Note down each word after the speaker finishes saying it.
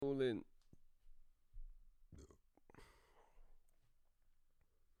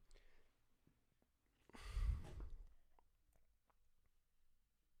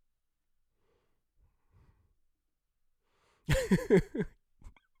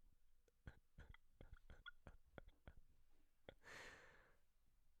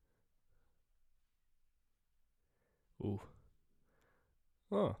Ooh.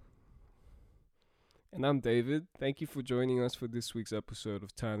 Oh. And I'm David. Thank you for joining us for this week's episode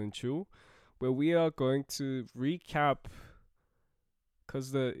of Tan and Chill, where we are going to recap,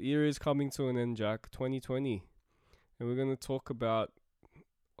 because the year is coming to an end, Jack, 2020. And we're going to talk about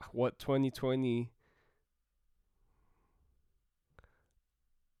what 2020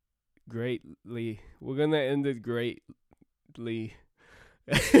 greatly. We're going to end it greatly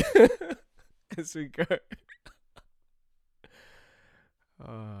as we go.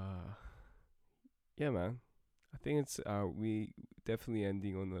 Uh, yeah, man. I think it's we definitely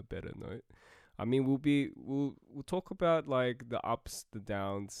ending on a better note. I mean, we'll talk about like the ups, the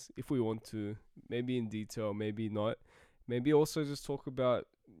downs, if we want to, maybe in detail, maybe not. Maybe also just talk about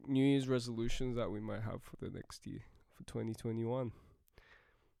New Year's resolutions that we might have for the next year, for 2021.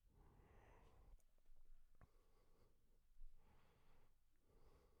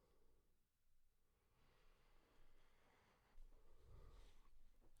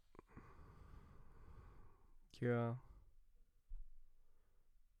 Yeah,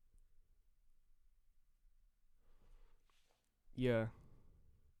 yeah.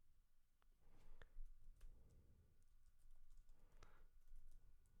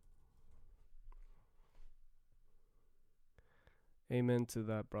 Amen to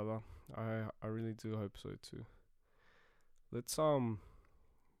that, brother. I really do hope so too. Let's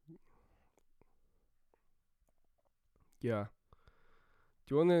yeah.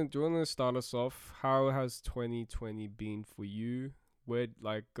 Do you wanna start us off? How has 2020 been for you? Where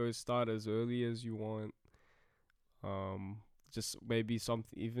like go start as early as you want. Um, just maybe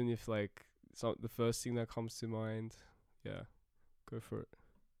something, even if like the first thing that comes to mind. Yeah, go for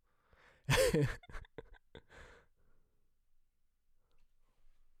it.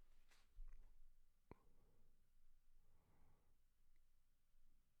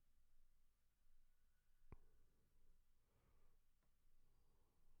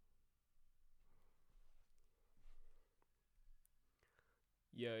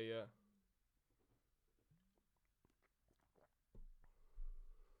 Yeah, yeah.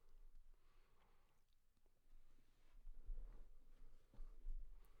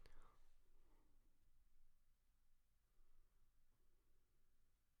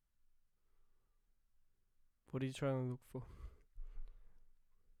 What are you trying to look for?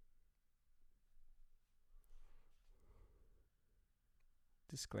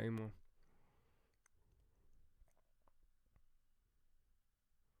 Disclaimer.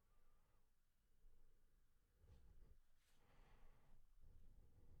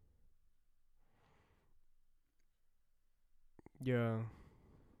 Yeah.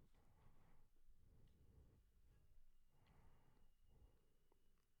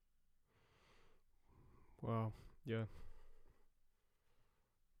 Wow. Yeah.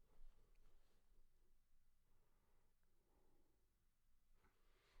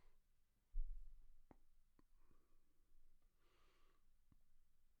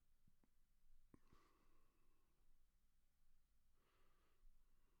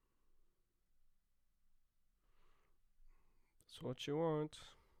 It's what you want.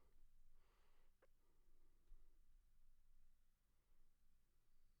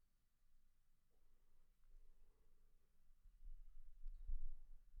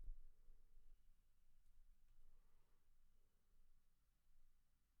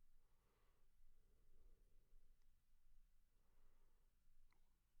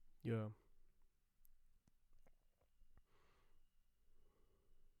 Yeah.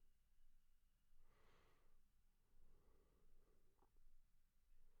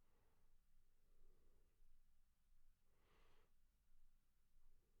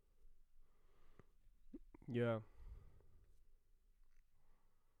 Yeah.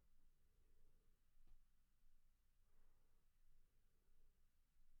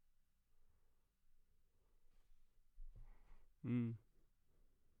 Mm.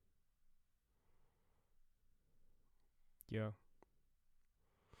 Yeah.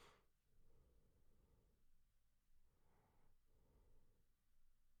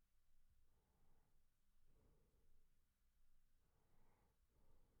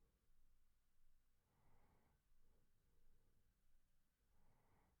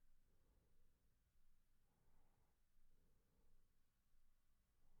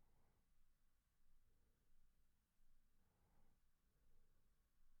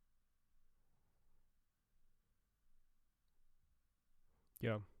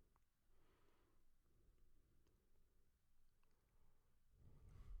 Yeah.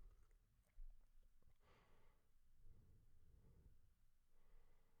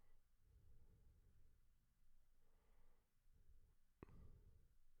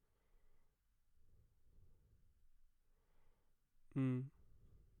 Mm.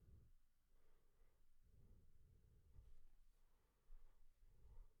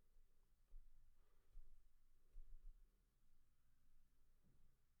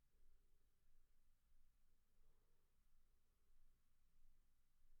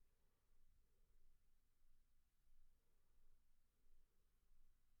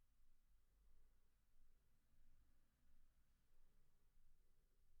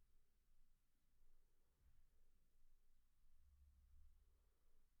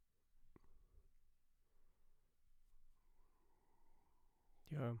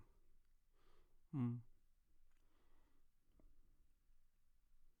 Yeah. Mm.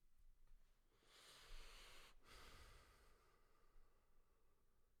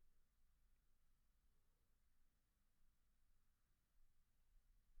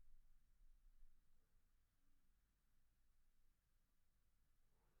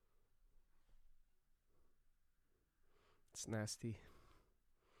 It's nasty.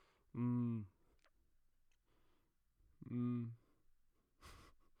 Mm. Mm.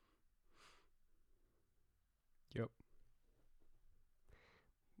 Yep.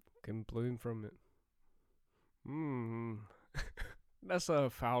 Can bloom from it. Mm. That's a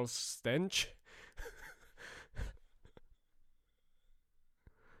foul stench.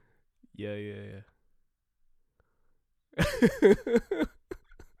 Yeah, yeah, yeah.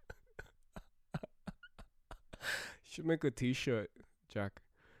 Should make a T-shirt, Jack.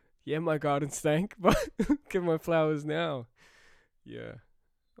 Yeah, my garden stank, but get my flowers now. Yeah.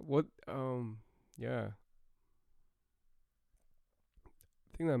 What? Yeah.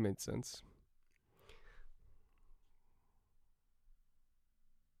 I think that made sense.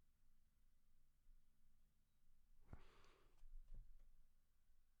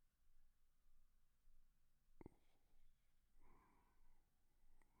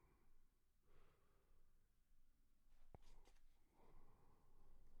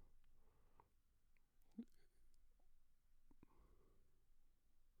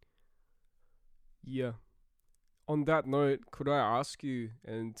 Yeah. On that note, could I ask you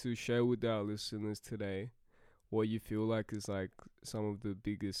and to share with our listeners today what you feel like is like some of the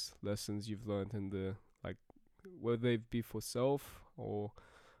biggest lessons you've learned in the like whether they be for self or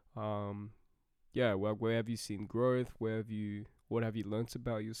um yeah, well, where have you seen growth? Where have you what have you learnt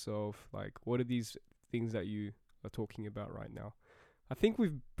about yourself? Like what are these things that you are talking about right now? I think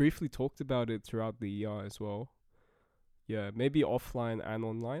we've briefly talked about it throughout the year as well. Yeah, maybe offline and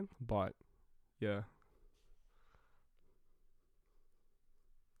online, but yeah.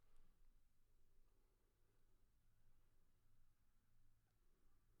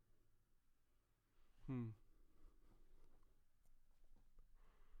 Hmm.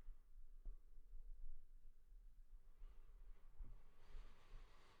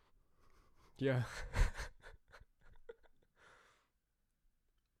 Yeah.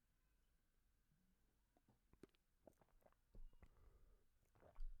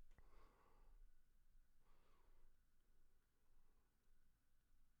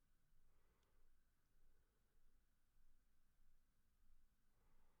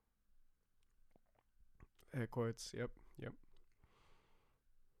 Air quotes. Yep. Yep.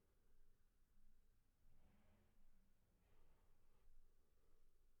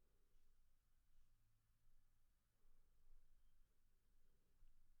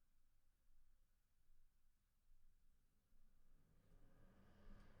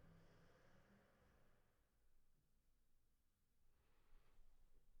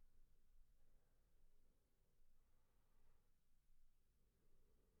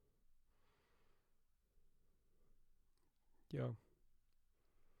 Yeah.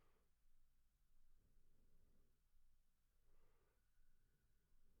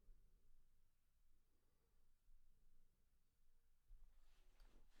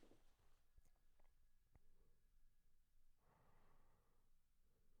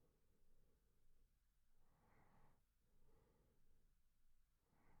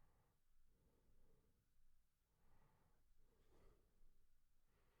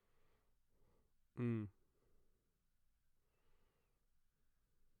 Mm.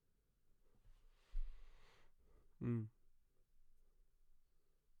 Mm.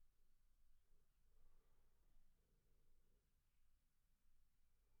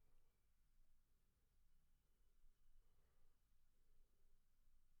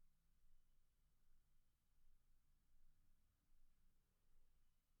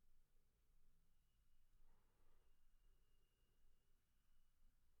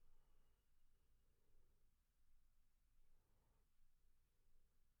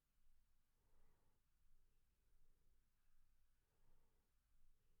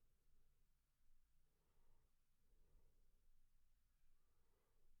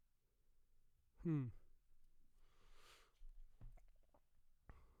 Hmm.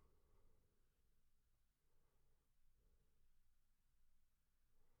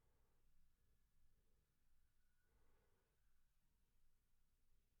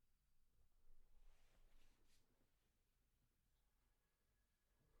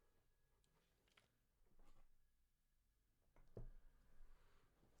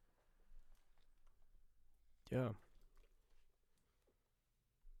 Yeah.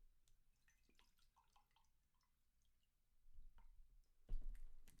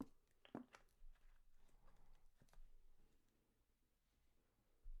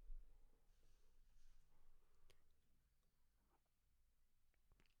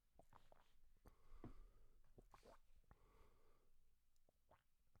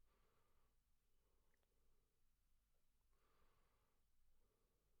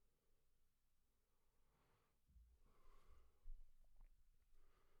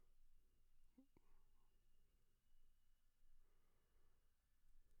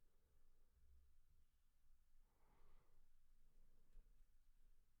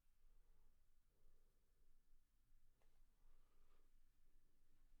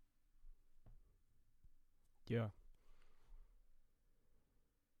 Yeah.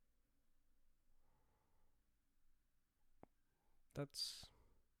 That's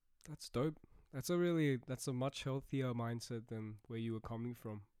that's dope. That's a much healthier mindset than where you were coming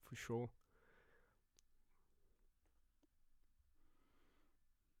from, for sure.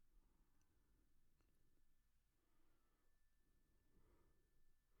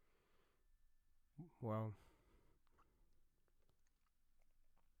 Wow.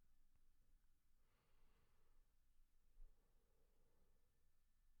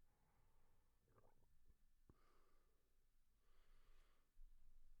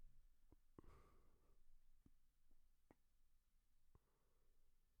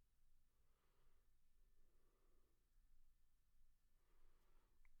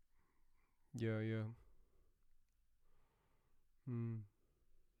 Yeah, yeah. Hmm.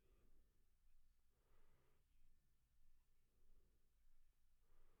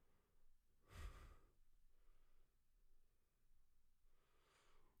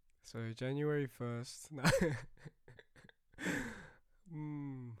 So January 1st.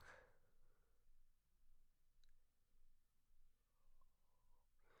 Hmm.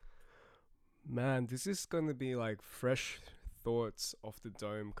 Man, this is gonna be like fresh thoughts off the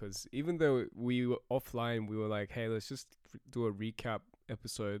dome because even though we were offline, we were like, hey, let's just do a recap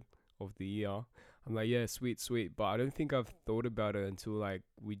episode of the year. I'm like, yeah, sweet, sweet. But I don't think I've thought about it until like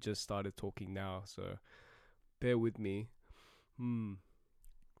we just started talking now. So bear with me. Hmm.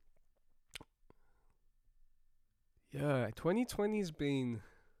 Yeah, 2020's been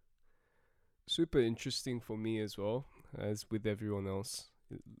super interesting for me as well, as with everyone else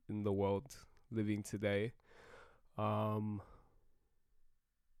in the world living today. Um,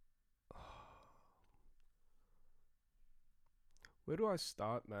 where do I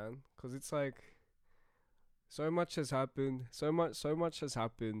start, man? Because it's like so much has happened. So much has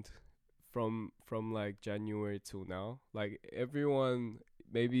happened from like January till now. Like everyone,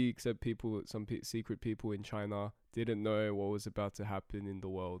 maybe except people, some secret people in China didn't know what was about to happen in the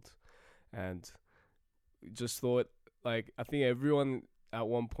world, and just thought like I think everyone at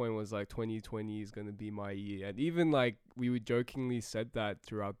one point was like 2020 is gonna be my year, and even like we would jokingly said that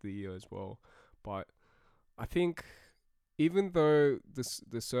throughout the year as well. But I think even though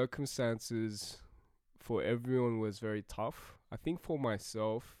the circumstances for everyone was very tough, I think for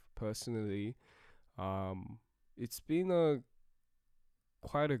myself personally, um, it's been a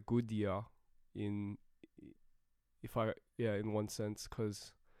quite a good year in if I yeah in one sense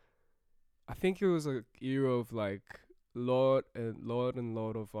because I think it was a year of like lot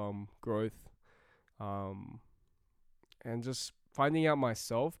of growth um and just finding out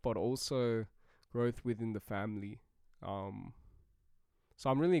myself but also growth within the family. Um so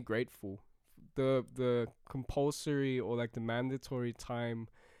I'm really grateful. The compulsory or like the mandatory time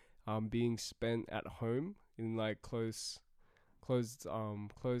being spent at home in like closed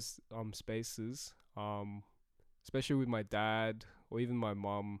spaces especially with my dad or even my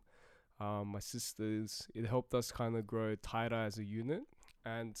mom, my sisters. It helped us kind of grow tighter as a unit.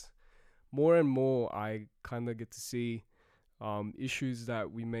 And more, I kind of get to see issues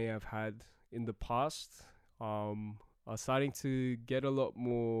that we may have had in the past are starting to get a lot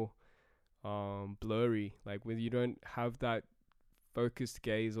more blurry. Like when you don't have that focused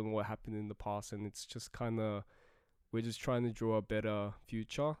gaze on what happened in the past, and it's just kind of we're just trying to draw a better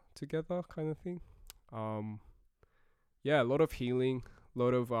future together, kind of thing. Um, yeah, a lot of healing, a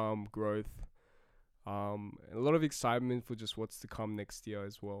lot of growth. and a lot of excitement for just what's to come next year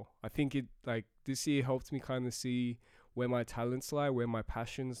as well. I think it like this year helped me kind of see where my talents lie, where my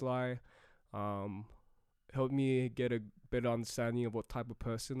passions lie. Um, Helped me get a better understanding of what type of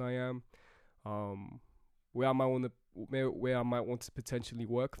person I am. Um, where I might want to where I might want to potentially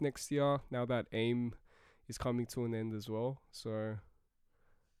work next year. Now that AIM is coming to an end as well. So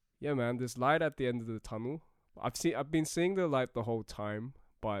yeah, man, there's light at the end of the tunnel. I've been seeing the light the whole time,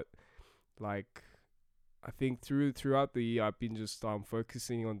 but like I think throughout the year I've been just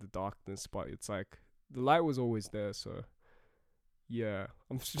focusing on the darkness, but it's like the light was always there. So yeah,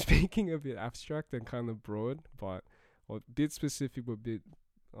 I'm speaking a bit abstract and kind of broad, but or a bit specific but a bit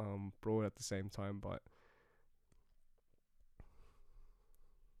broad at the same time. But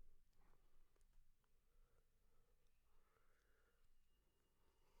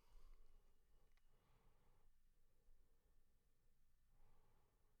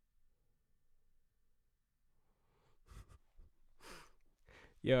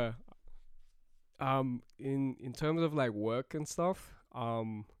yeah, in terms of like work and stuff,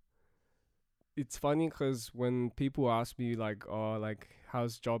 it's funny because when people ask me like, oh, like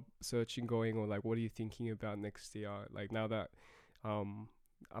how's job searching going, or like what are you thinking about next year, like now that um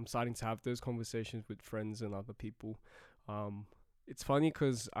I'm starting to have those conversations with friends and other people, um it's funny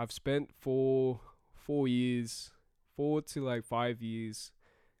because I've spent 4 years, 4 to like 5 years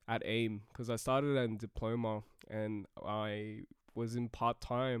at AIM because I started at a diploma and I was in part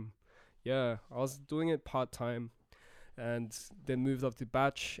time. Yeah, I was doing it part time and then moved up to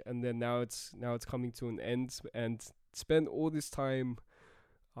batch, and then now it's coming to an end, and spend all this time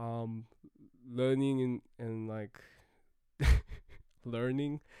um learning and like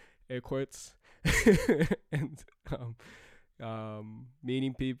learning air quotes and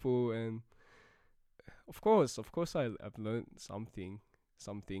meeting people, and of course I've learned some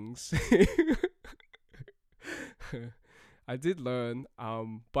things. I did learn,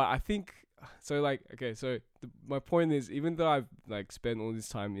 but I think so. Like, okay, so my point is, even though I've like spent all this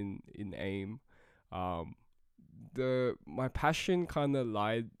time in AIM, um, the my passion kind of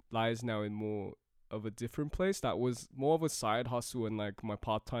lies now in more of a different place. That was more of a side hustle and like my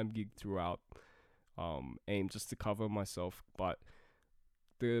part time gig throughout AIM just to cover myself. But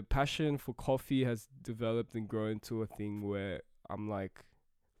the passion for coffee has developed and grown to a thing where I'm like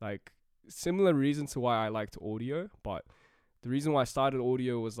similar reason to why I liked audio, but the reason why I started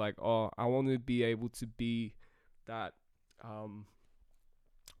audio was like, oh, I want to be able to be that um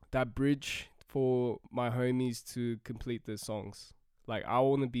that bridge for my homies to complete their songs. Like I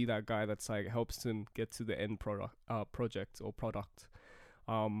want to be that guy that's like helps them get to the end project or product.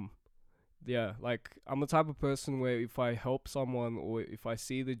 Um yeah, like I'm the type of person where if I help someone or if I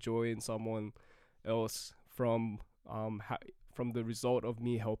see the joy in someone else from the result of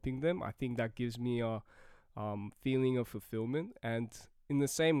me helping them, I think that gives me a feeling of fulfillment. And in the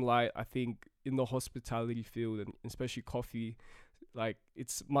same light, I think in the hospitality field and especially coffee, like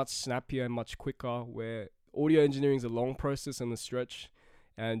it's much snappier and much quicker. Where audio engineering is a long process and a stretch,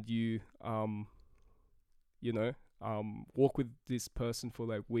 and you know walk with this person for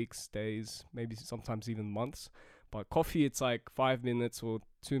like weeks, days, maybe sometimes even months. But coffee, it's like 5 minutes or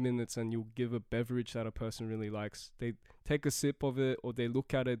 2 minutes, and you'll give a beverage that a person really likes. They take a sip of it, or they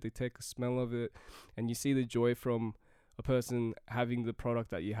look at it, they take a smell of it, and you see the joy from a person having the product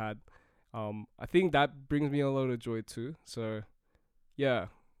that you had. I think that brings me a lot of joy too. So yeah,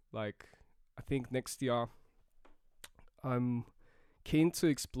 like I think next year I'm keen to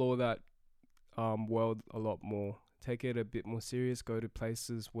explore that world a lot more. Take it a bit more serious. Go to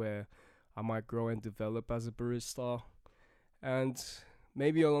places where I might grow and develop as a barista, and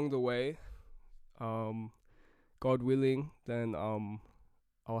maybe along the way, um, God willing, then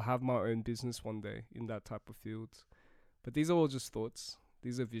I'll have my own business one day in that type of field. But these are all just thoughts.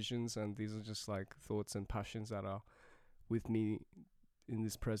 These are visions, and these are just like thoughts and passions that are with me in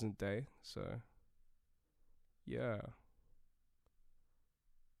this present day. So yeah,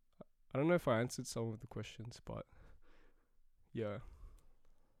 I don't know if I answered some of the questions, but yeah.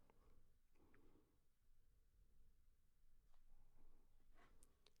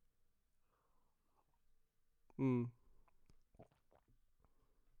 Mm,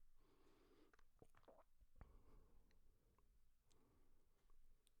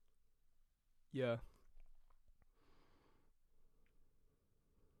 yeah.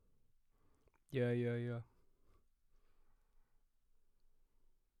 Yeah, yeah, yeah.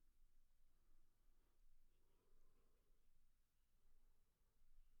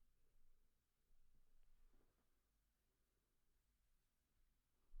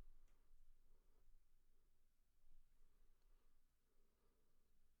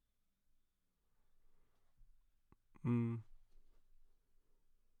 Mm.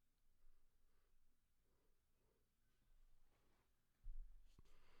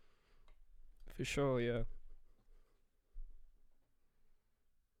 For sure, yeah.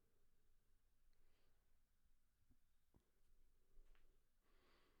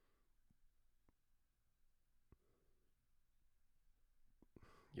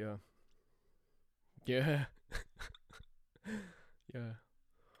 Yeah. Yeah. Yeah.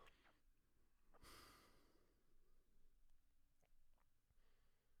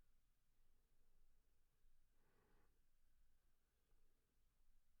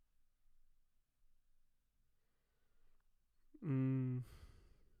 Mm.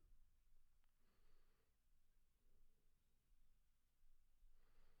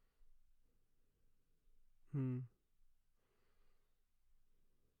 Mm.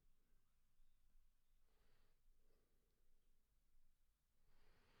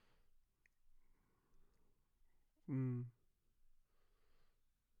 Mm.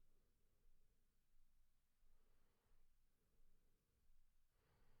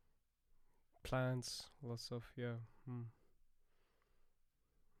 Plants, lots of, yeah. Mm.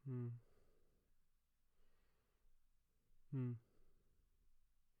 Mm. Mm.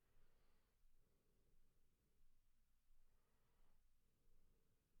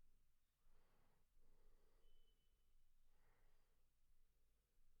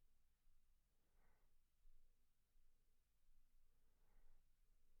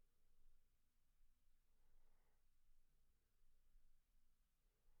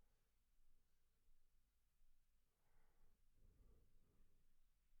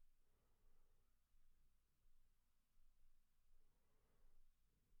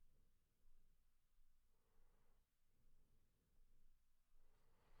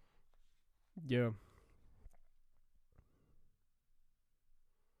 Yeah.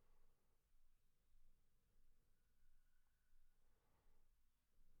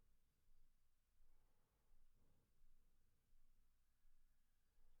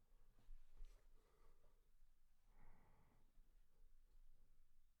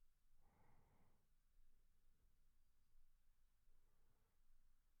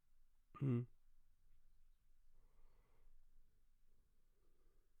 Mm.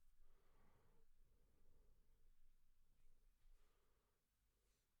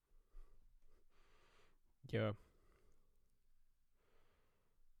 Yeah.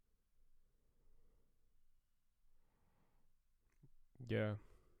 Yeah.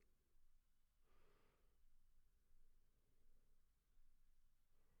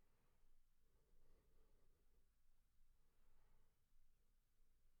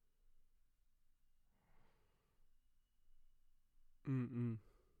 Mm. Mm.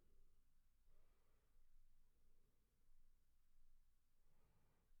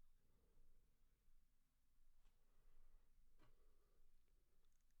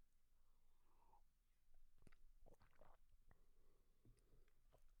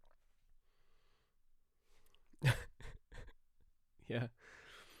 Yeah.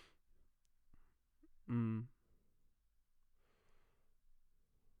 Mm.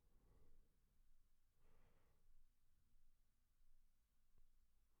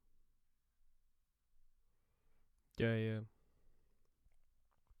 Yeah, yeah.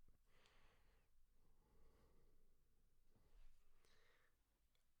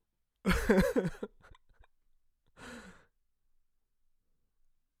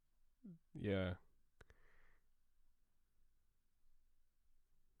 Yeah.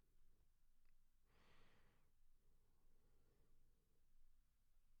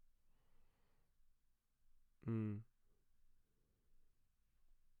 Mm.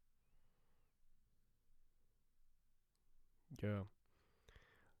 Yeah.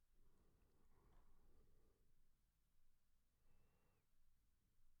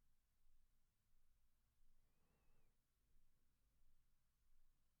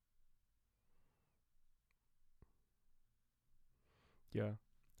 Yeah.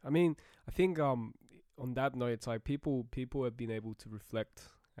 I mean, I think on that note, it's like people have been able to reflect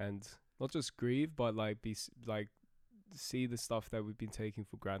and not just grieve, but like like see the stuff that we've been taking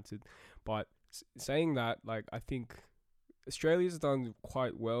for granted. But saying that, like, I think Australia's done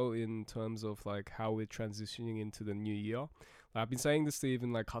quite well in terms of like how we're transitioning into the new year. Like, I've been saying this to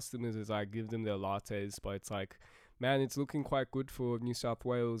even like customers as I give them their lattes, but it's like, man, it's looking quite good for New South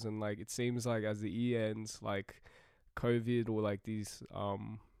Wales, and like it seems like as the year ends, like COVID or like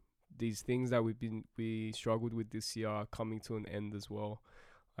these things that we struggled with this year are coming to an end as well.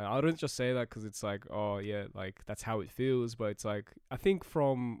 I don't just say that because it's like, oh yeah, like that's how it feels, but it's like I think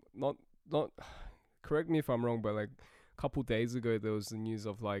from not correct me if I'm wrong, but like a couple days ago there was the news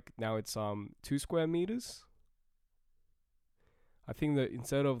of like now it's 2 square meters I think that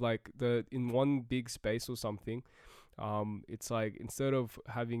instead of like the in one big space or something, it's like instead of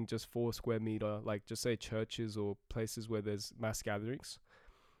having just 4 square meter, like just say churches or places where there's mass gatherings.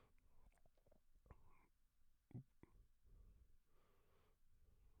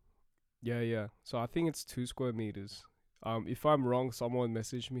 Yeah, yeah. So I think it's 2 square meters. If I'm wrong, someone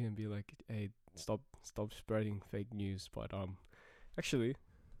message me and be like, "Hey, stop spreading fake news." But actually,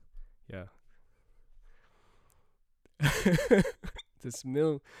 yeah, there's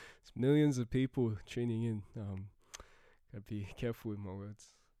millions of people tuning in. Gotta be careful with my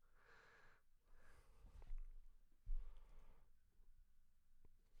words.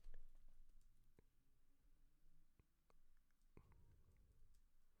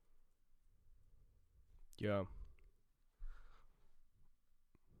 Yeah.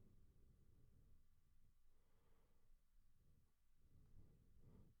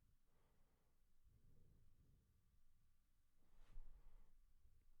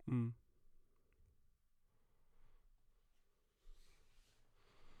 Mm.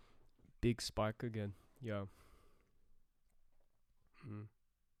 Big spike again. Yeah. Mm.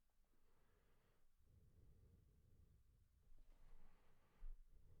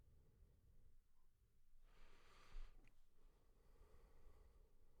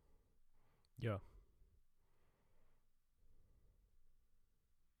 Yeah.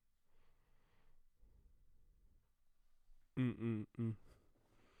 Mm. Mm. Mm.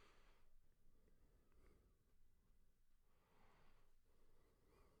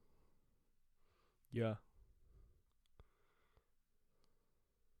 Yeah.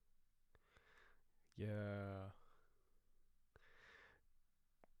 Yeah.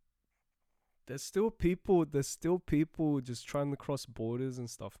 There's still people just trying to cross borders and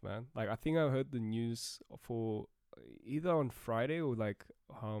stuff, man. Like I think I heard the news for either on Friday or like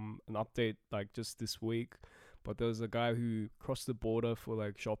an update like just this week, but there was a guy who crossed the border for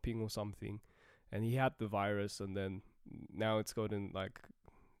like shopping or something, and he had the virus, and then now it's gotten like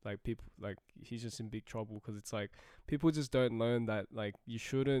people like he's just in big trouble because it's like people just don't learn that like you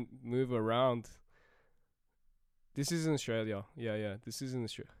shouldn't move around. This is in Australia. Yeah, yeah. This is in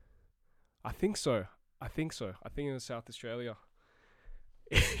Australia. I think so. I think so. I think in South Australia.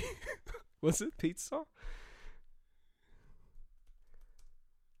 Was it pizza?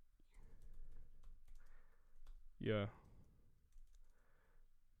 Yeah,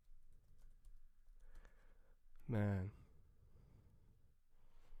 man.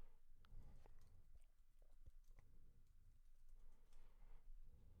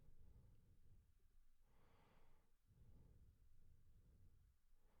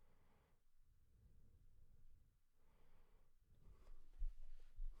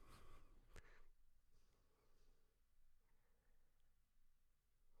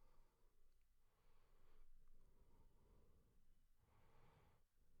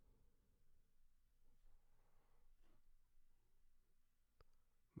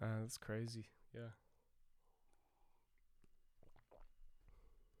 Man, that's crazy. Yeah.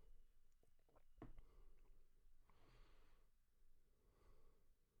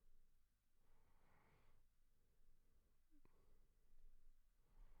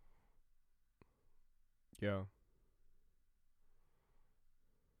 Yeah,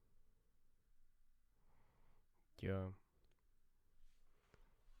 yeah,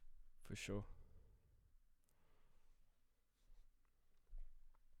 for sure.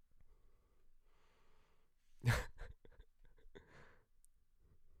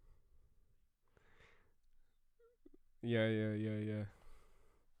 Yeah, yeah, yeah, yeah.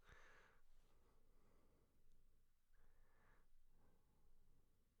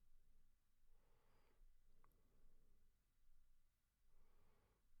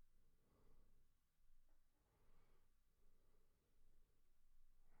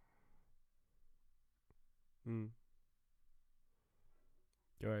 Mm.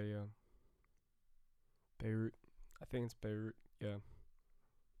 Yeah, yeah. Beirut. I think it's Beirut. Yeah.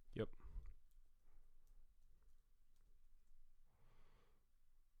 Yep.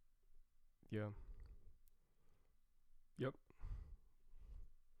 Yeah. Yep.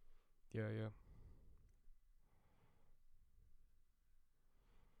 Yeah, yeah.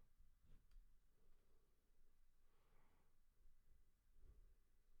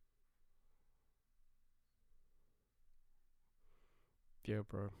 Yeah,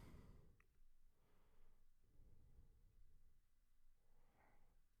 bro.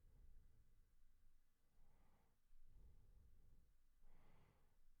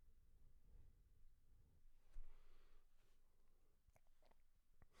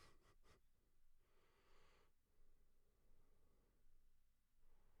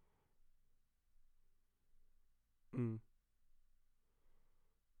 Mm.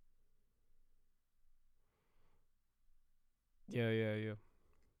 Yeah, yeah, yeah,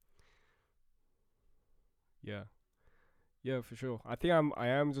 yeah, yeah, for sure. I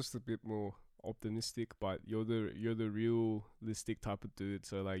am just a bit more optimistic, but you're the realistic type of dude.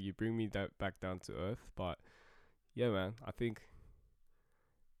 So like, you bring me that back down to earth. But yeah, man, I think.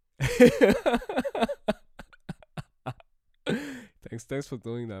 Thanks for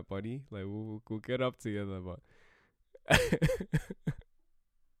doing that, buddy. Like, we'll get up together, but.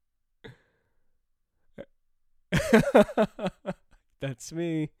 That's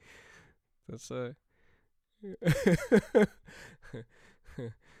me. That's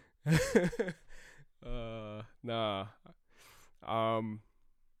nah. Um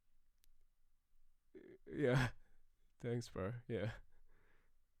yeah, thanks bro. Yeah.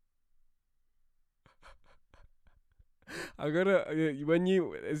 I gotta when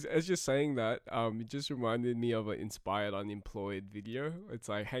you as you're saying that, it just reminded me of an inspired unemployed video. It's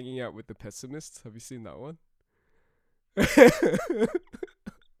like hanging out with the pessimists. Have you seen that one?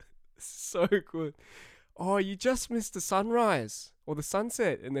 So good. Oh, you just missed the sunrise or the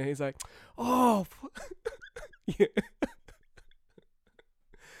sunset, and then he's like, "Oh, yeah."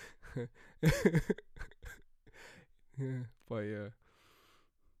 Yeah, but yeah,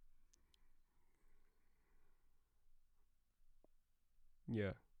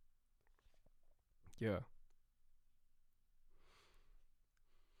 yeah, yeah.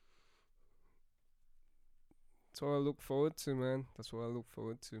 That's what I look forward to, man. That's what I look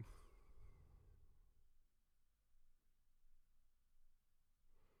forward to.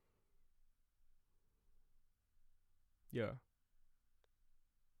 Yeah,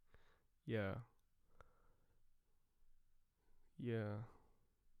 yeah, yeah.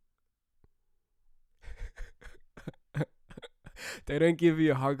 They don't give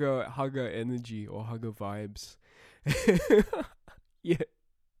you hugger energy or hugger vibes. Yeah,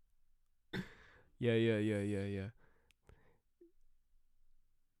 yeah, yeah, yeah, yeah, yeah,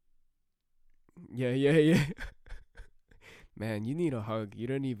 yeah, yeah, yeah. Man, you need a hug. You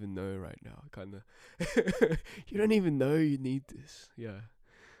don't even know right now, kind of. You don't even know you need this. Yeah.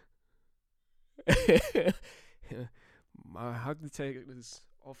 Yeah. My hug detector is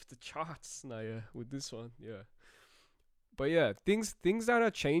off the charts now, yeah, with this one. Yeah. But yeah, things that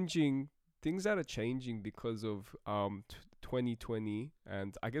are changing, things that are changing because of 2020,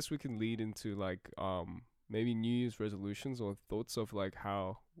 and I guess we can lead into like maybe New Year's resolutions or thoughts of like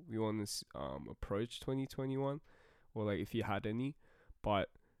how we want to approach 2021, or like if you had any. But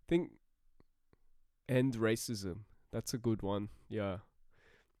think end racism. That's a good one. Yeah,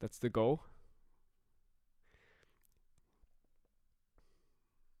 that's the goal.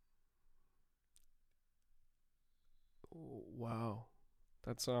 Oh, wow,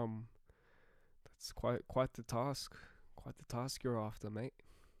 that's that's quite the task. Quite the task you're after, mate.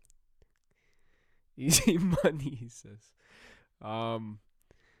 Easy money, he says. Um,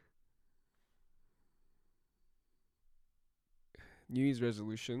 New Year's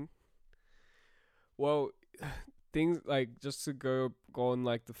resolution. Well, things like just to go on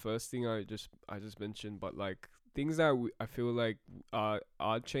like the first thing I just mentioned, but like things that I feel like are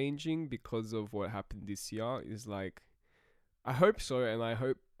changing because of what happened this year is like I hope so, and I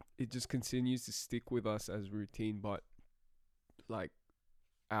hope it just continues to stick with us as routine. But like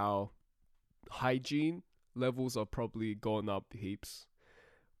our hygiene levels are probably gone up heaps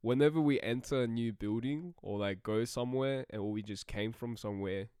whenever we enter a new building or like go somewhere and we just came from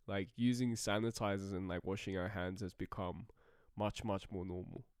somewhere, like using sanitizers and like washing our hands has become much more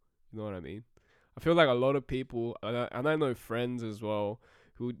normal. You know what I mean? I feel like a lot of people, and I know friends as well,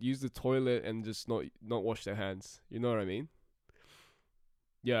 who would use the toilet and just not wash their hands. You know what I mean?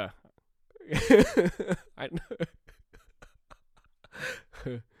 Yeah. I know.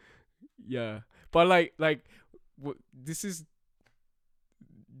 Yeah, but this is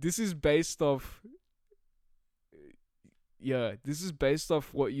this is based off yeah, this is based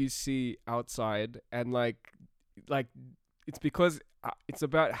off what you see outside, and like it's because it's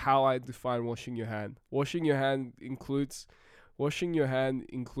about how I define washing your hand. Washing your hand includes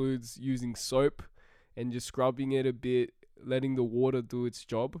using soap and just scrubbing it a bit, letting the water do its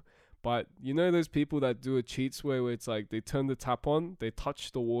job. But you know those people that do a cheats way where it's like they turn the tap on, they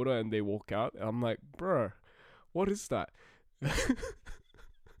touch the water and they walk out. And I'm like, bro, what is that?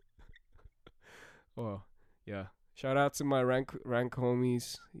 Oh, yeah. Shout out to my rank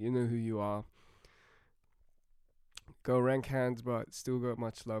homies. You know who you are. Go rank hands, but still got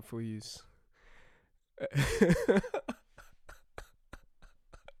much love for yous.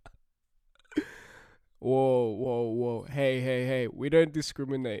 Whoa. Hey. We don't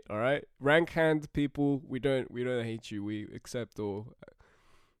discriminate, all right? Rank hand people, we don't hate you. We accept all.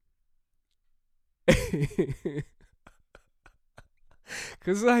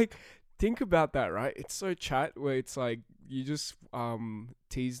 Cause like, think about that, right? It's so chat where it's like you just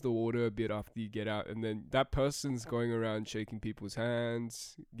tease the water a bit after you get out, and then that person's going around shaking people's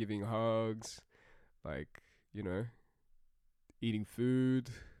hands, giving hugs, like, you know, eating food.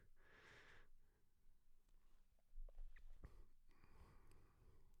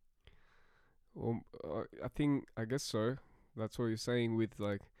 I guess so. That's what you're saying with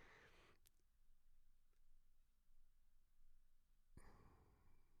like,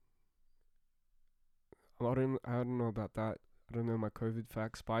 I don't know about that. I don't know my COVID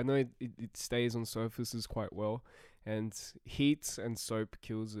facts, but I know it stays on surfaces quite well, and heat and soap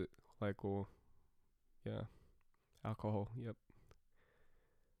kills it. Like, or yeah, alcohol. Yep.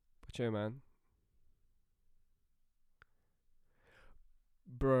 But yeah, man,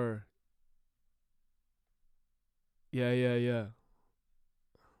 bro. Yeah, yeah, yeah,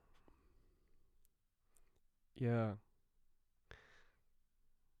 yeah.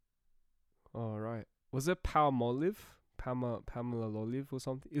 All right. Was it Palmolive? Pamela Olive or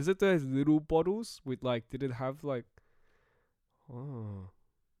something? Is it those little bottles with like? Did it have like? Oh,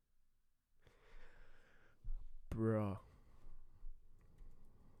 bruh.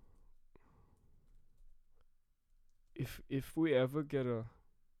 If we ever get a,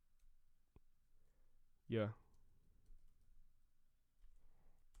 yeah,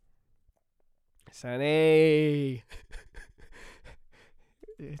 Sani,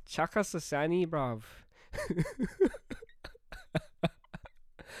 chaka sa Sani, bruv.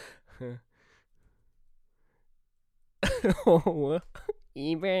 Oh,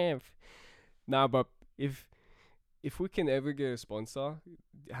 Ebev. Nah, but if if we can ever get a sponsor,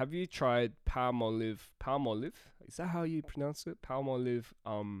 have you tried Palmolive? Palmolive? Is that how you pronounce it? Palmolive.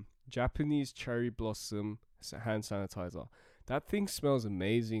 Japanese cherry blossom hand sanitizer. That thing smells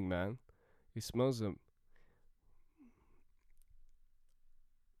amazing, man. It smells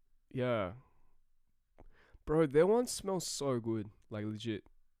yeah, bro. Their one smells so good, like legit.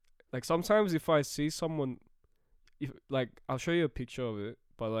 Like sometimes if I see someone, if like I'll show you a picture of it,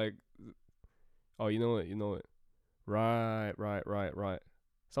 but like, oh, you know it. Right, right, right, right.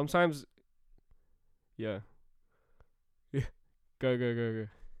 Sometimes, yeah, yeah. Go, go, go, go.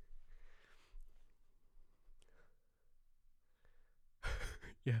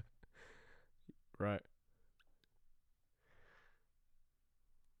 Yeah, right.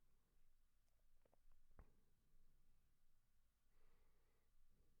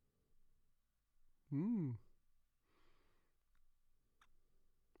 Hmm.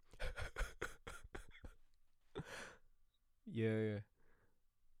 Yeah, yeah,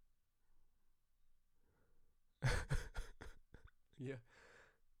 yeah.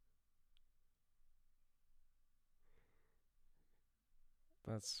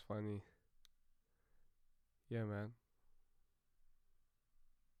 That's funny. Yeah, man.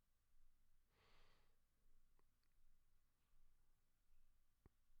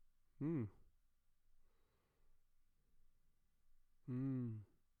 Hmm. Hmm.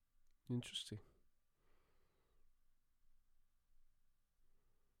 Interesting.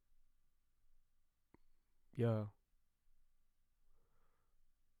 Yeah.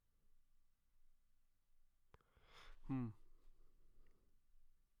 Hmm.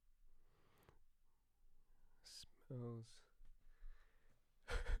 Smells.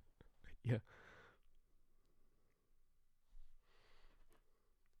 Yeah.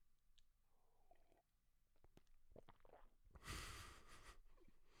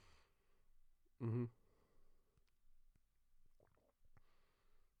 Mhm.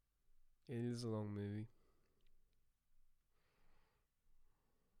 It is a long movie.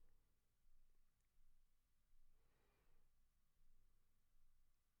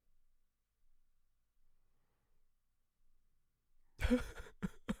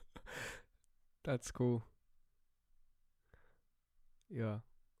 That's cool. Yeah.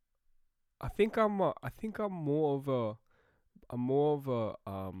 I think I'm more of a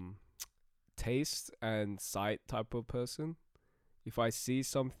taste and sight type of person. If I see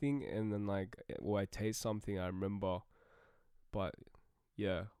something and then like or I taste something, I remember. But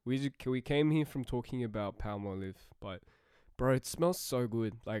yeah, we came here from talking about Palmolive, but bro, it smells so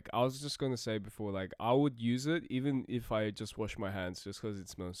good. Like I was just gonna say before, like I would use it even if I just wash my hands, just because it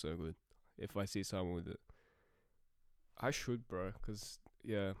smells so good. If I see someone with it, I should, bro. Cause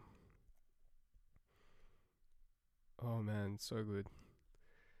yeah, oh man, so good.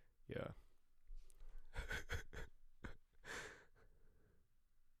 Yeah,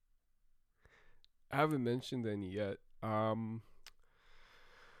 I haven't mentioned any yet.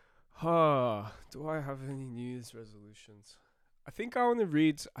 Do I have any New Year's resolutions? I think I want to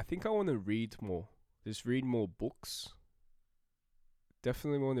read. I think I want to read more. Just read more books.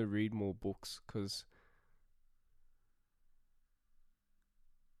 definitely want to read more books because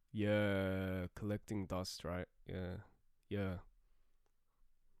yeah, collecting dust, right? Yeah, yeah,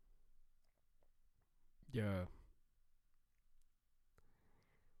 yeah,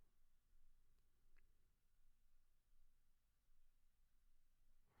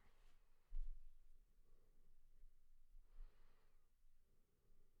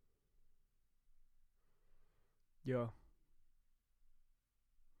 yeah,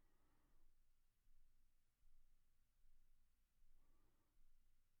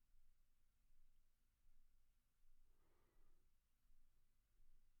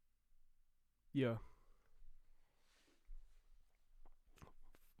 yeah. Of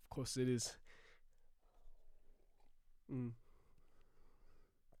course it is. Mm.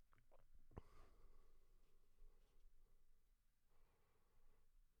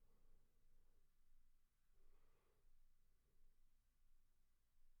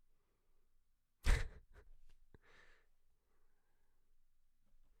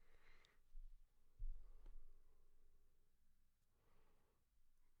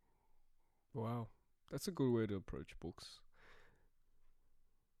 Wow, that's a good way to approach books.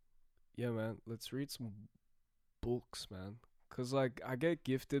 Yeah, man. Let's read some books, man. Cause like I get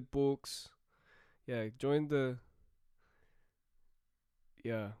gifted books. Yeah, join the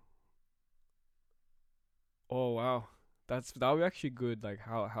yeah. Oh wow, that'll be actually good. Like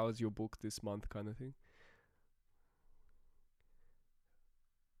how's your book this month, kind of thing.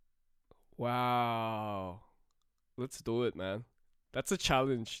 Wow, let's do it, man. That's a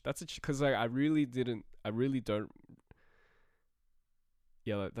challenge. Cause like I really didn't. I really don't.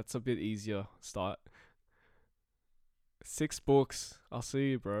 Yeah, like, that's a bit easier. Start 6 books. I'll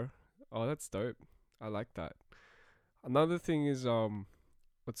see you, bro. Oh, that's dope. I like that. Another thing is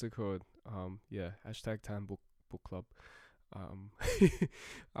what's it called? Yeah, hashtag Tan Book Club. Um,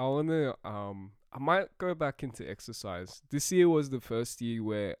 I wanna I might go back into exercise. This year was the first year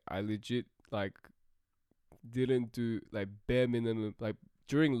where I legit like didn't do like bare minimum like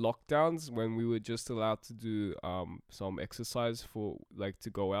during lockdowns when we were just allowed to do some exercise for like to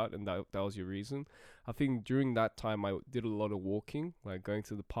go out and that was your reason. I think during that time I did a lot of walking, like going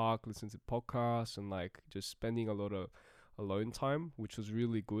to the park, listening to podcasts and like just spending a lot of alone time, which was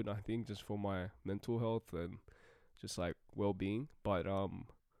really good I think just for my mental health and just like well-being. But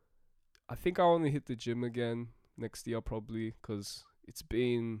I think I want to hit the gym again next year probably because it's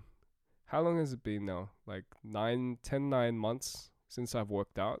been how long has it been now? Like 9 10 9 months since I've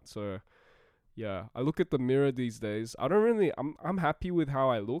worked out. So yeah, I look at the mirror these days. I don't really. I'm happy with how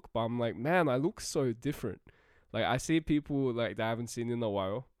I look, but I'm like, man, I look so different. Like I see people like that I haven't seen in a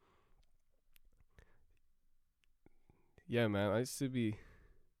while. Yeah, man, I used to be.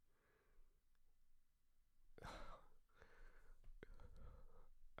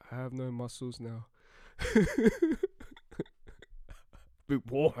 I have no muscles now. Big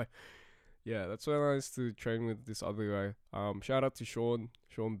boy. Yeah, that's when I used to train with this other guy. Shout out to Sean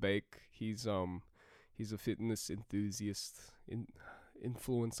Bake. He's a fitness enthusiast,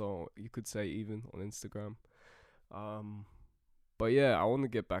 influencer, you could say, even on Instagram. Um, but yeah, I want to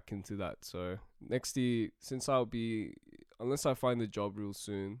get back into that. So next year, since I'll be, unless I find a job real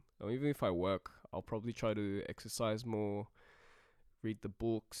soon, or even if I work, I'll probably try to exercise more, read the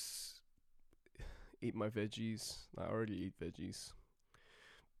books, eat my veggies. I already eat veggies.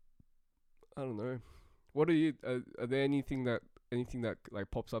 I don't know. What are you? Are there anything that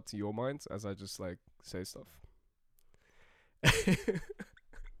like pops up to your mind as I just like say stuff?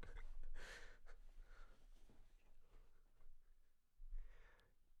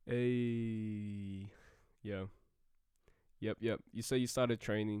 A yeah, yep. You say you started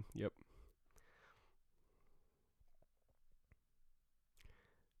training. Yep.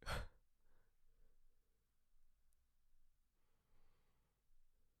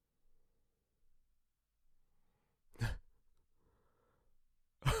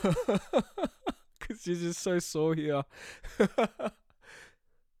 Cause you're just so sore here.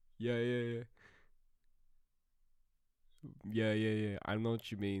 Yeah. Yeah. I know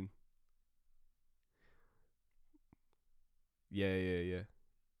what you mean. Yeah.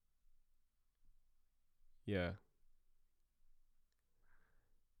 Yeah.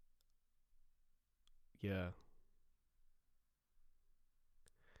 Yeah.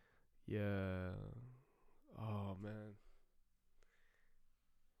 Yeah. Oh man.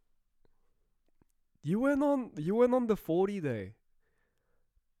 You went on the 40 day.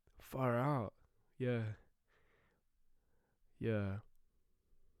 Far out. Yeah. Yeah.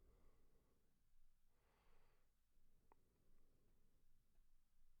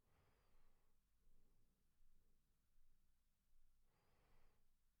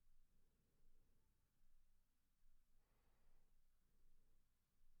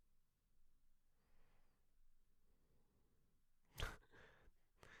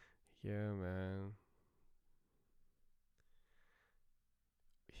 Yeah, man.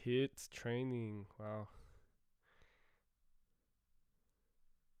 Hit training. Wow.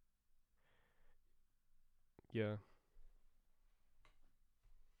 Yeah.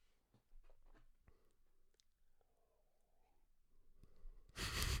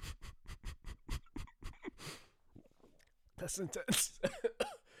 That's intense.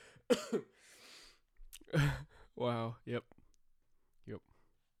 Wow. Yep. Yep.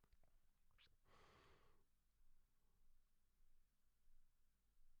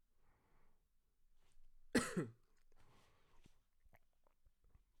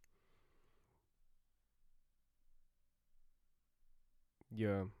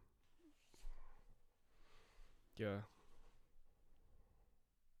 Yeah. Yeah.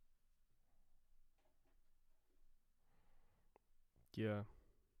 Yeah.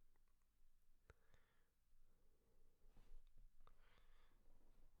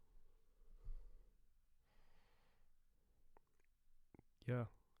 Yeah.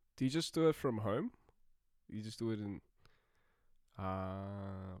 Do you just do it from home? You just do it in.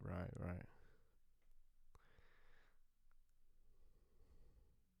 Ah, right, right.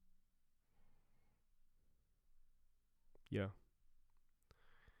 Yeah.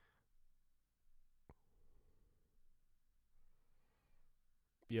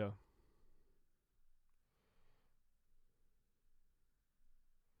 Yeah.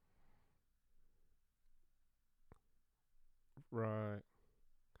 Right.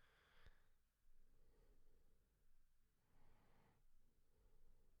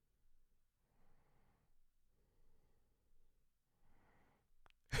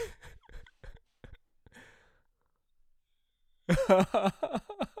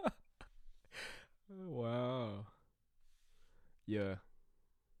 Wow. Yeah.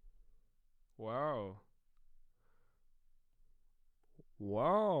 Wow.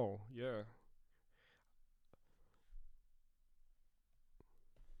 Wow. Yeah.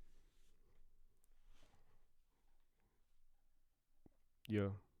 Yeah.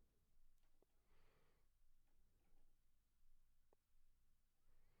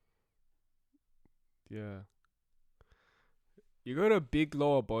 Yeah. You got a big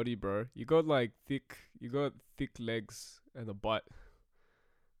lower body, bro. You got thick legs and a butt.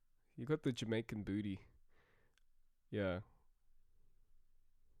 You got the Jamaican booty. Yeah.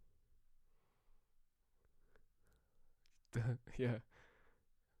 Yeah.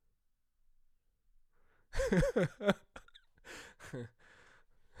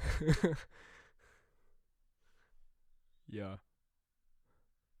 Yeah.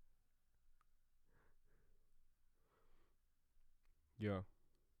 Yeah.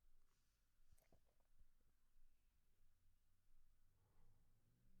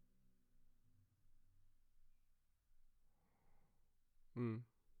 Mm.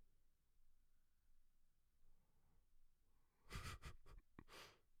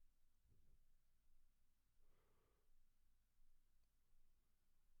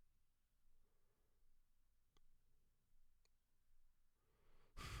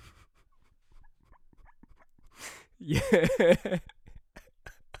 Yeah.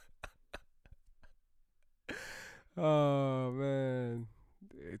 Oh man.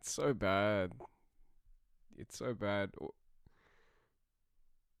 It's so bad. It's so bad.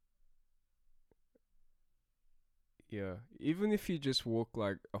 Yeah. Even if you just walk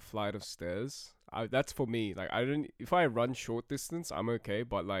like a flight of stairs, that's for me. Like I don't if I run short distance, I'm okay,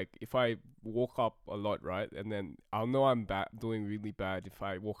 but like if I walk up a lot, right? And then I'll know I'm bad doing really bad if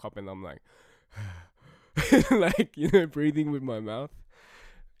I walk up and I'm like like, breathing with my mouth.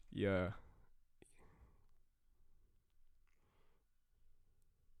 Yeah.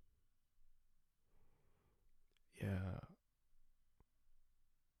 Yeah.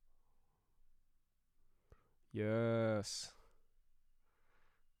 Yes.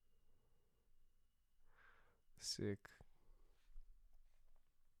 Sick.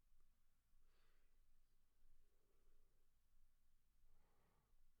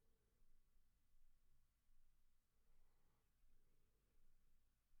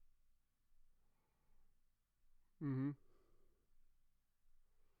 Mhm.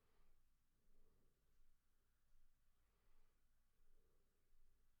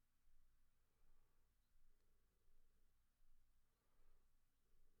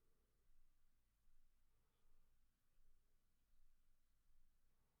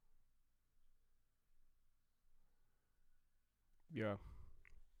 Yeah.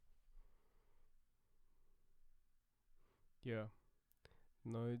 Yeah.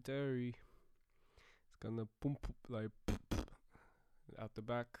 No dairy. It's gonna boom like out the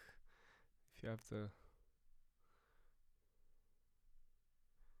back if you have to.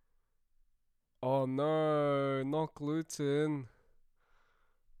 Oh no, not gluten.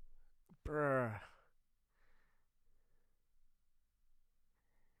 Bruh.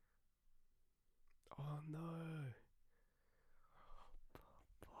 Oh no.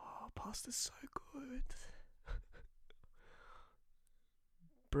 Oh, pasta's so good.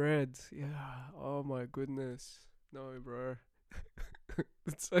 Bread, yeah. Oh my goodness. No, bro.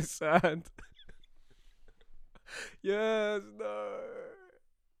 It's so sad. Yes, no.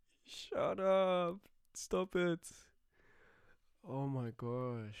 Shut up. Stop it. Oh my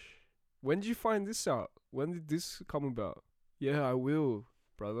gosh. When did you find this out? When did this come about? Yeah, I will,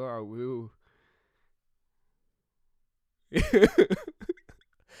 brother. I will.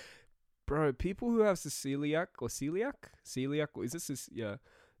 Bro, people who have celiac, or is this yeah,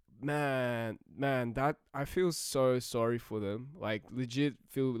 man, that I feel so sorry for them. Like legit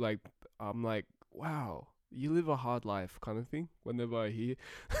feel like I'm like, wow, you live a hard life kind of thing whenever I hear.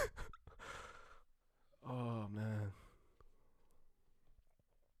 Oh man.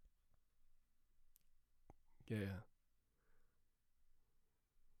 Yeah.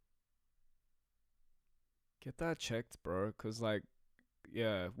 Get that checked, bro, cuz like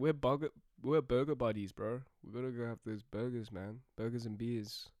yeah, we're burger buddies, bro. We gotta go have those burgers, man. Burgers and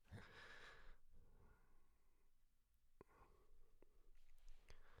beers.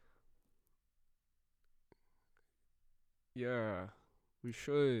 Yeah. We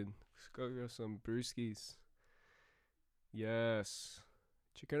should. Let's go get some brewskis. Yes.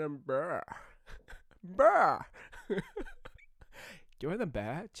 Chicken and bear. Bear. Do you want a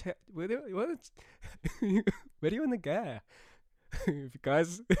bear? Where do you want? Where do you want to go? If you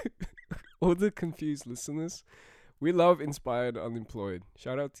guys, all the confused listeners, we love Inspired Unemployed.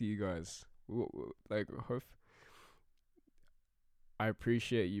 Shout out to you guys. Like, hope I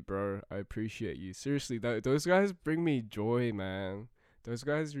appreciate you, bro. I appreciate you. Seriously, those guys bring me joy, man. Those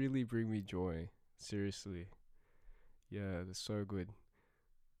guys really bring me joy. Seriously. Yeah, they're so good.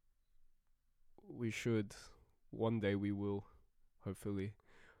 We should. One day we will, hopefully.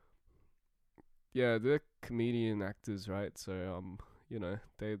 Yeah, they're comedian actors, right? So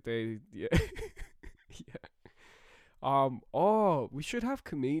they yeah. Yeah. Oh, we should have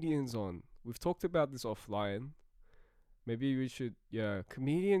comedians on. We've talked about this offline. Maybe we should, yeah,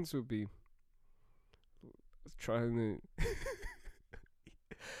 comedians would be trying to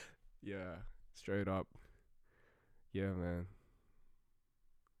yeah, straight up. Yeah, man.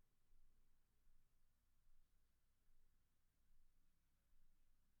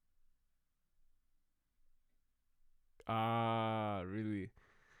 Ah, really?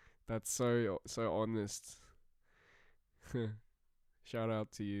 That's so honest. Shout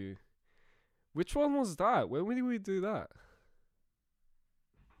out to you. Which one was that? When did we do that?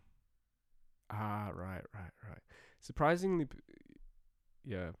 Ah, right. Surprisingly,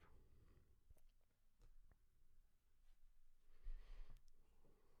 yeah.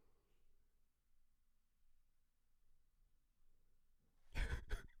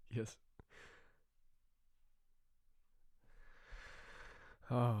 Yes.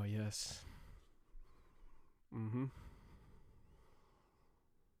 Oh, yes. Mhm.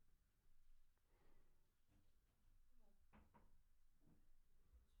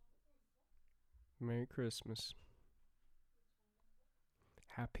 Merry Christmas.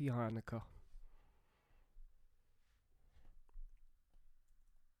 Happy Hanukkah.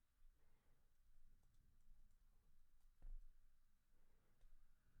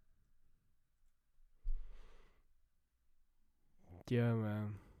 Yeah,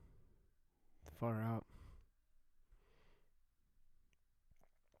 man. Far out.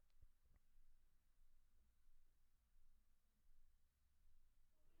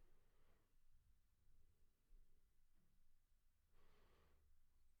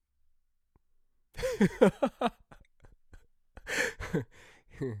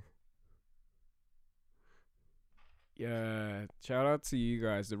 Yeah, shout out to you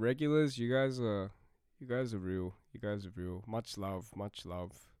guys. The regulars, you guys are real. You guys are real. Much love, much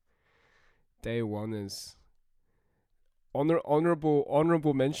love. Day one is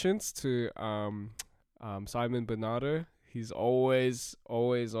honorable mentions to Simon Bernardo. He's always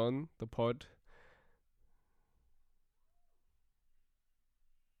on the pod.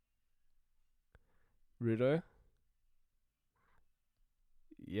 Ritter.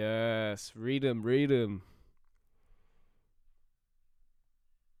 Yes, read him.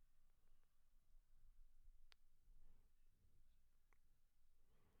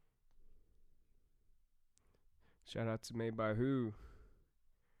 Shout out to Made by Who.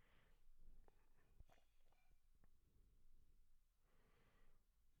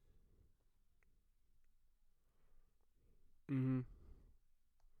 Mhm.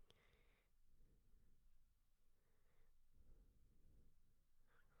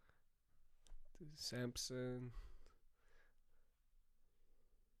 Samson.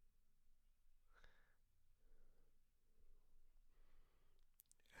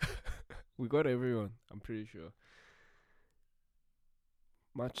 We got everyone. I'm pretty sure.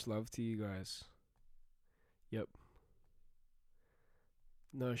 Much love to you guys. Yep.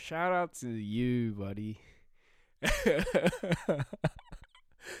 No, shout out to you, buddy.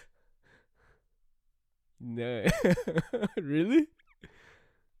 No. Really?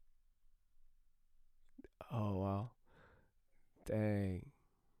 Oh wow. Dang.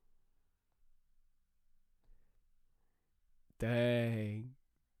 Dang.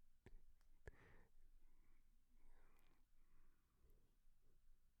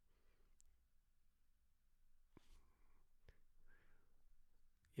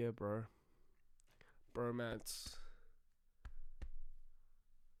 Yeah, bro. Bromance.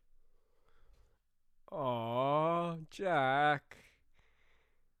 Aw, Jack.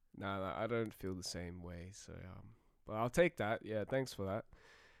 Nah, nah, I don't feel the same way. So but I'll take that. Yeah, thanks for that.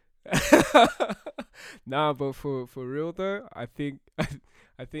 Nah, but for real though, I think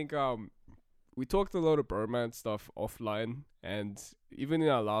we talked a lot of bromance stuff offline, and even in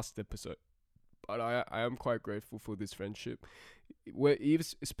our last episode. But I am quite grateful for this friendship. Where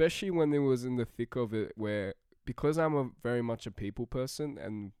especially when it was in the thick of it, where because I'm a very much a people person,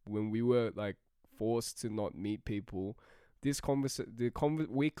 and when we were like forced to not meet people,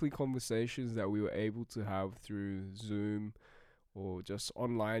 weekly conversations that we were able to have through Zoom or just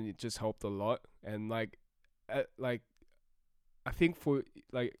online, it just helped a lot. And like I think for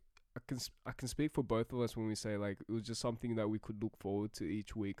like I can speak for both of us when we say like it was just something that we could look forward to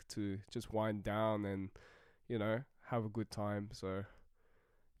each week to just wind down and have a good time. So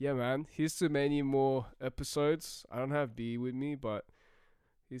yeah, man. Here's to many more episodes. I don't have B with me, but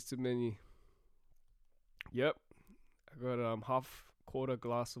here's to many. Yep, I got half quarter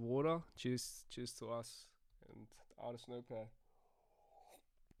glass of water. Cheers to us and Artist Snowpack.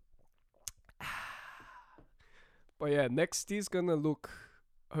 But yeah, next year's gonna look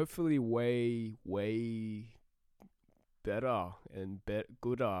hopefully way better and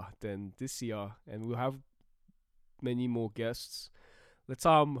gooder than this year, and we'll have many more guests. Let's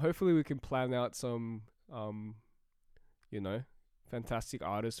hopefully we can plan out some you know fantastic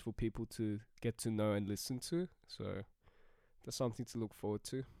artists for people to get to know and listen to. So that's something to look forward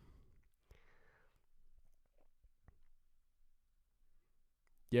to.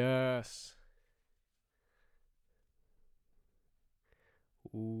 Yes.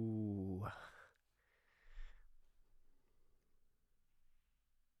 Ooh.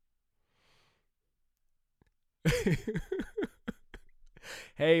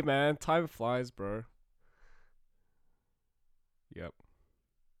 Hey man, time flies, bro. Yep.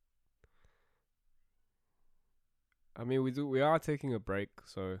 I mean, we are taking a break,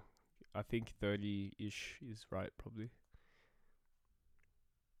 so I think 30-ish is right, probably.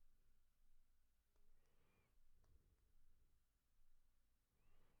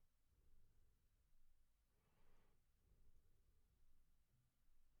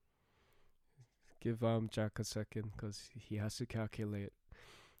 Give Jack a second, cause he has to calculate.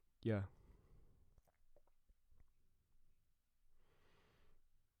 Yeah.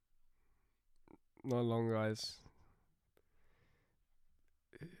 Not long, guys.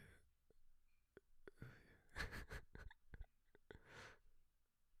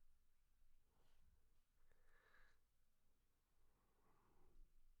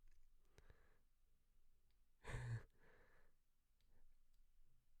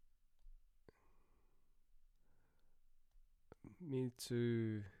 Me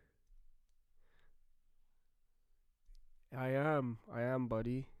too. I am,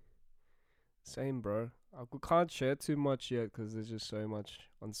 buddy. Same, bro. Can't share too much yet because there's just so much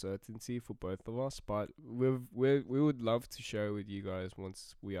uncertainty for both of us. But we would love to share with you guys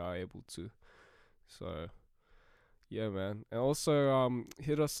once we are able to. So yeah, man. And also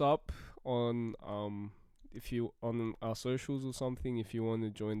hit us up on if you on our socials or something if you want to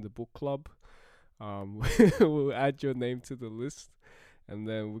join the book club. We'll add your name to the list, and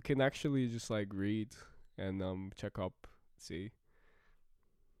then we can actually just like read and check up, see.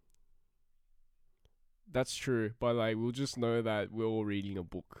 That's true, but like we'll just know that we're all reading a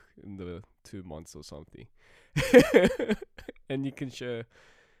book in the 2 months or something, and you can share.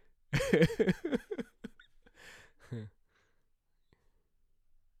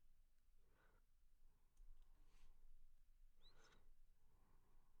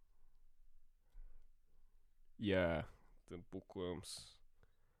 Yeah, the bookworms.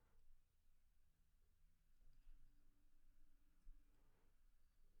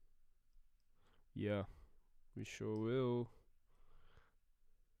 Yeah, we sure will.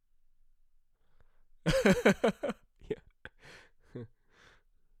 Yeah.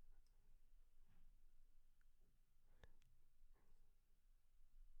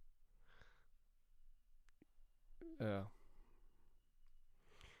 Yeah.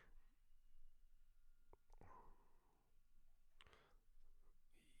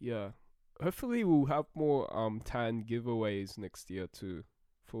 Yeah. Hopefully we'll have more tan giveaways next year too.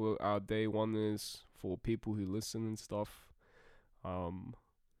 For our day oneers, for people who listen and stuff. Um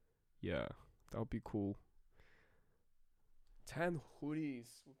yeah. That would be cool. Tan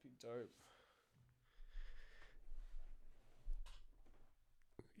hoodies would be dope.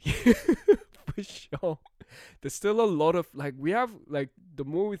 Yeah, for sure. There's still a lot of like we have like the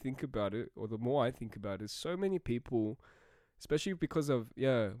more we think about it, or the more I think about it, so many people, especially because of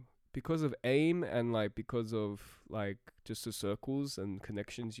because of AIM and like because of like just the circles and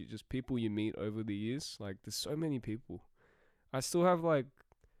connections you just people you meet over the years. Like there's so many people. I still have like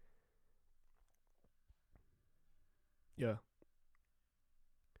yeah.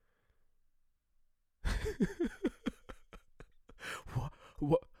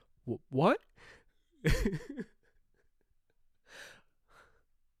 What what what?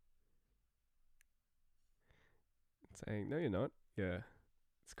 Saying no, you're not. Yeah,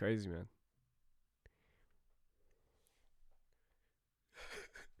 it's crazy, man.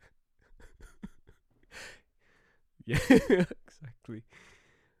 Yeah, exactly.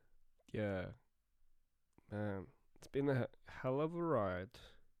 Yeah, man. It's been a hell of a ride.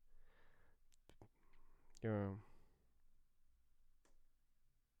 Yeah.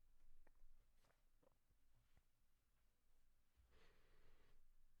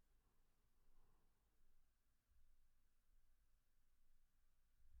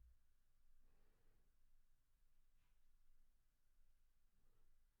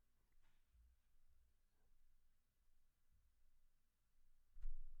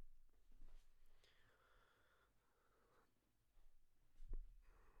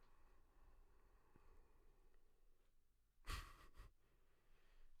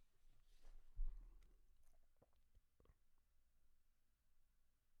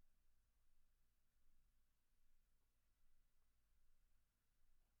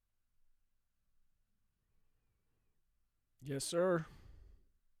 Yes, sir.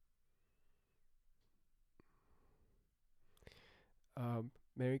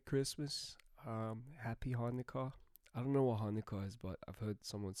 Merry Christmas. Happy Hanukkah. I don't know what Hanukkah is, but I've heard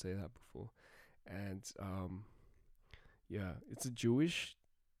someone say that before. And yeah, it's a Jewish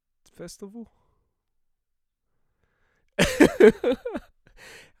festival.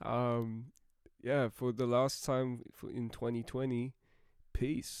 um, yeah, for the last time in 2020,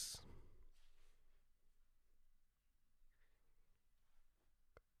 peace.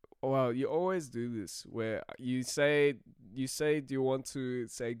 Well, you always do this where you say do you want to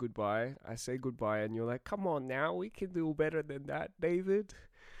say goodbye? I say goodbye and you're like, "Come on now, we can do better than that, David."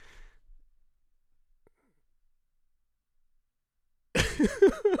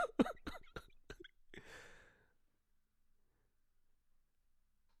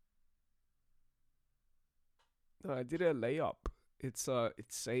 No, I did a layup. It's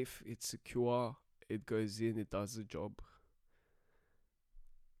safe, it's secure. It goes in, it does the job.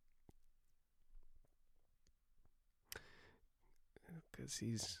 Cause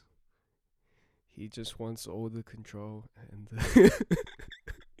he just wants all the control and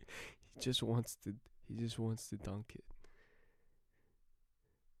he just wants to he just wants to dunk it.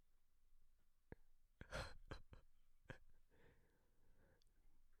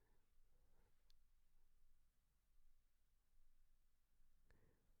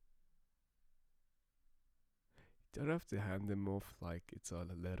 Don't have to hand them off like it's a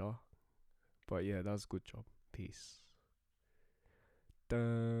letter. But yeah, that was a good job. Peace.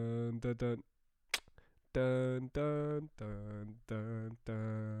 Dun dun dun dun dun dun dun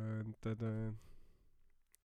dun dun dun.